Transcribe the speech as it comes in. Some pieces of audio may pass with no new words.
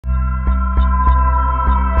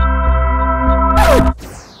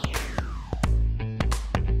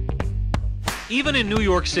Even in New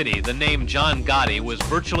York City, the name John Gotti was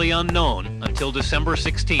virtually unknown until December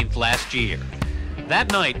 16th last year. That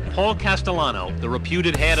night, Paul Castellano, the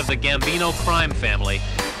reputed head of the Gambino Crime Family,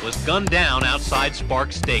 was gunned down outside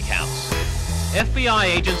Sparks Steakhouse. FBI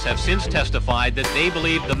agents have since testified that they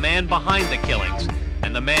believe the man behind the killings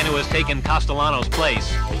and the man who has taken Castellano's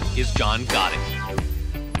place is John Gotti.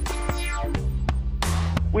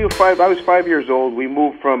 I was 5 years old. We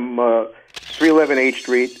moved from 311 H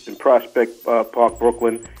Street in Prospect Park,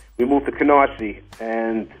 Brooklyn. We moved to Canarsie,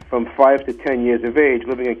 and from 5 to 10 years of age,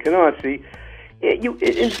 living in Canarsie,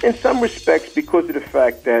 in some respects, because of the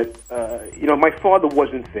fact that my father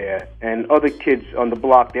wasn't there, and other kids on the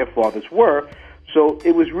block, their fathers were, so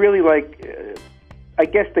it was really like, I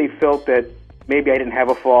guess they felt that maybe I didn't have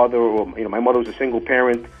a father, or my mother was a single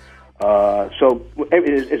parent. So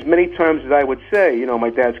as many times as I would say, my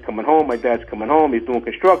dad's coming home, he's doing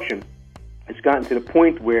construction, it's gotten to the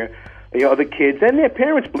point where other kids and their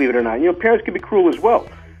parents, believe it or not, parents can be cruel as well.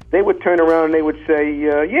 They would turn around and they would say,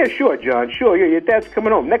 yeah, sure, John, sure, your dad's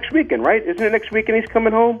coming home next weekend, right? Isn't it next weekend he's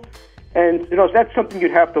coming home? And that's something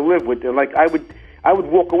you'd have to live with. Like I would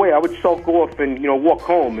walk away, I would sulk off and walk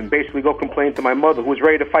home and basically go complain to my mother, who was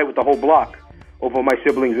ready to fight with the whole block over my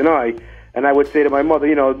siblings and I. And I would say to my mother,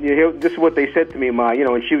 this is what they said to me, Ma,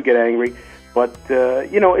 and she would get angry. But,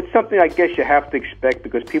 it's something I guess you have to expect,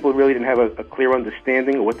 because people really didn't have a clear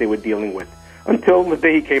understanding of what they were dealing with until the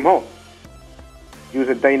day he came home. He was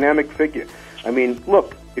a dynamic figure. I mean,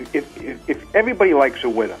 look, if everybody likes a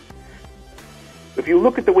winner, if you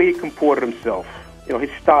look at the way he comported himself,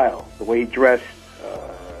 his style, the way he dressed,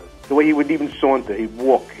 the way he would even saunter, he'd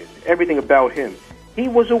walk, everything about him, he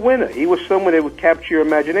was a winner. He was someone that would capture your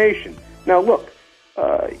imagination. Now, look,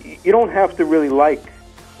 you don't have to really like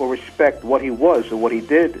or respect what he was or what he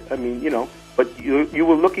did. I mean, but you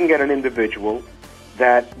were looking at an individual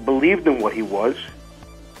that believed in what he was,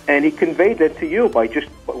 and he conveyed that to you by just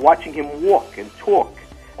watching him walk and talk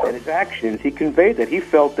and his actions. He conveyed that. He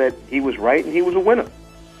felt that he was right and he was a winner.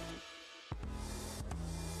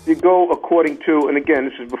 You go according to, and again,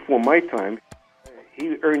 this is before my time,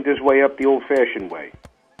 he earned his way up the old-fashioned way.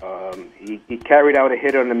 He carried out a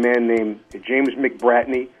hit on a man named James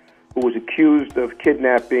McBratney, who was accused of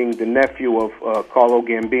kidnapping the nephew of Carlo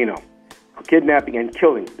Gambino, kidnapping and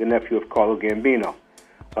killing the nephew of Carlo Gambino.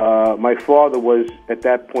 My father was, at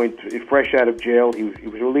that point, fresh out of jail. He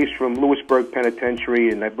was released from Lewisburg Penitentiary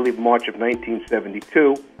in, I believe, March of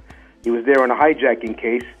 1972. He was there on a hijacking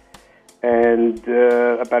case, and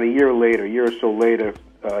about a year or so later,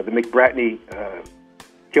 the McBratney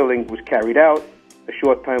killing was carried out. A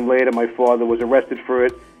short time later, my father was arrested for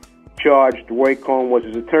it, charged. Roy Cohn was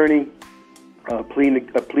his attorney. A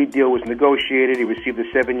plea deal was negotiated. He received a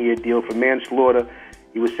 7-year deal for manslaughter.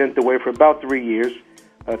 He was sent away for about 3 years,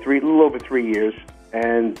 a little over 3 years.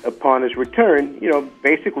 And upon his return,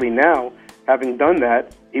 basically now, having done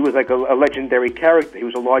that, he was like a legendary character. He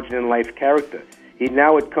was a larger-than-life character. He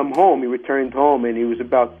now had come home. He returned home, and he was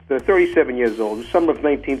about 37 years old. It was summer of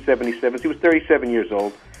 1977. So he was 37 years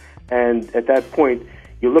old. And at that point,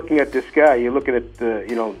 you're looking at this guy. You're looking at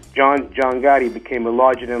John Gotti became a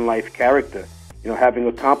larger-than-life character. Having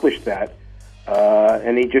accomplished that,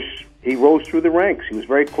 and he rose through the ranks. He was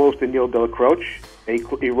very close to Neil Delacroce.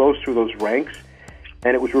 He rose through those ranks,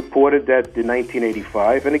 and it was reported that in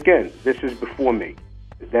 1985, and again, this is before me,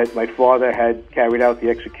 that my father had carried out the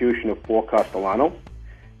execution of Paul Castellano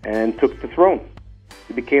and took the throne.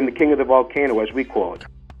 He became the king of the volcano, as we call it.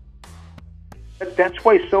 That's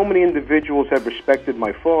why so many individuals have respected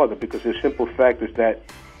my father, because the simple fact is that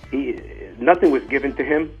nothing was given to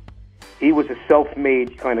him. He was a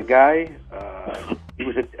self-made kind of guy. He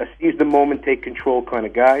was a seize the moment, take control kind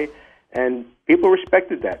of guy, and people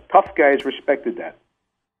respected that. Tough guys respected that.